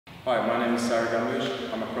Hi, my name is Sari G.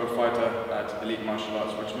 I'm a pro fighter at Elite Martial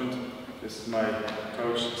Arts Richmond. This is my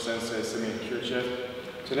coach, Sensei Simeon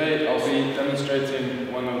Kyurchiev. Today I'll be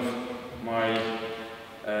demonstrating one of my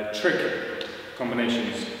trick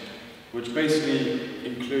combinations, which basically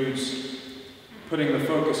includes putting the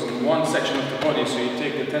focus on one section of the body, so you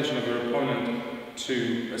take the attention of your opponent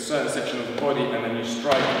to a certain section of the body and then you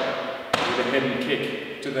strike with a hidden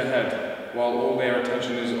kick to the head while all their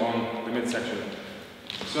attention is on the midsection.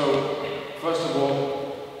 So, first of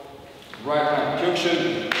all, right hand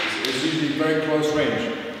Kyokushin is usually very close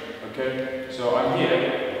range. Okay? So I'm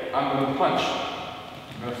here, I'm going to punch.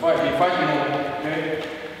 I'm going to be fighting more, okay?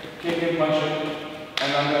 Kicking, punching,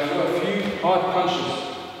 and I'm going to throw a few hard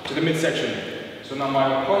punches to the midsection. So now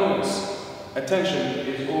my opponent's attention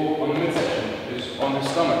is all on the midsection, is on his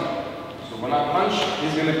stomach. So when I punch,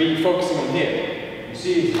 he's going to be focusing on here. You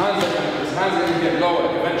see his hands are going to get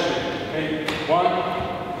lower eventually. Okay? 1,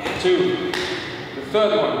 2. The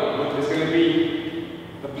third one is going to be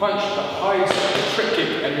the punch that hides the trick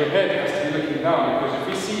kick, and your head has to be looking down, because if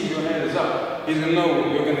he sees your head is up, he's going to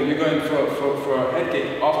know you're going for a head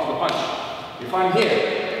kick after the punch. If I'm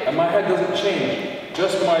here and my head doesn't change,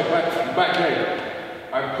 just my back leg,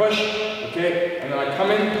 I push, okay, and then I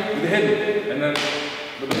come in with the hidden, and then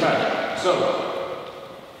with the pad. So,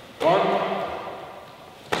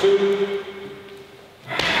 1, 2.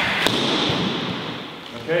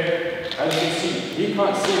 Okay, as you can see, he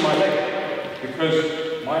can't see my leg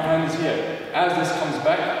because my hand is here. As this comes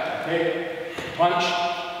back, okay, punch,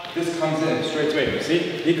 this comes in straight away. See,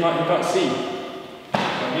 he can't see.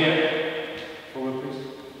 So here, forward please.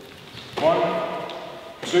 1,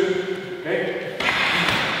 2, okay.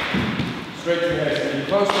 Straight to the head. It's going to be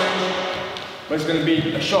close range, but it's going to be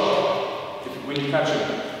a shot when you catch him.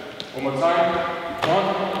 One more time.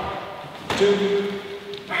 1, 2.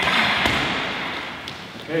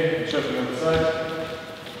 Okay, show from the other side.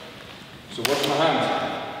 So watch my hand.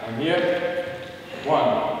 I'm here. 1,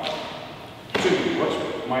 2. Watch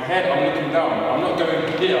my head. I'm looking down. I'm not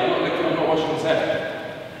going here. I'm not watching his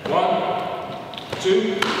head. 1,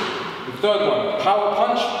 2. The third one. Power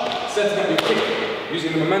punch. Setting up your kick.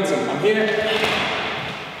 Using the momentum. I'm here.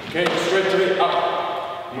 Okay, straight to it. Up.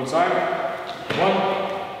 One more time.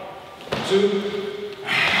 1, 2.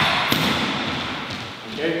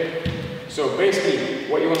 Okay. So basically,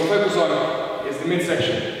 what you want to focus on is the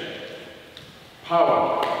midsection.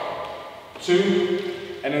 Power.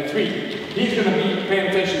 2, and then 3. He's going to be paying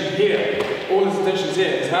attention here. All his attention is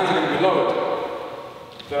here. His hands are going to be lowered.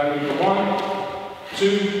 So I'm going to go 1,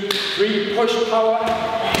 2, 3. Push, power,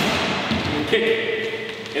 and kick.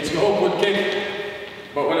 It's an awkward kick,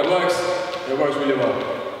 but when it works really well.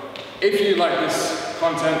 If you like this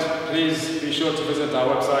content, please be sure to visit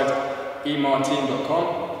our website,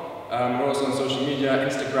 emarteam.com. We're also on social media,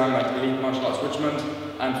 Instagram at Elite Martial Arts Richmond,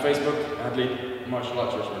 and Facebook at Elite Martial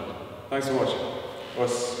Arts Richmond. Thanks for watching.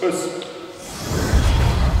 Us.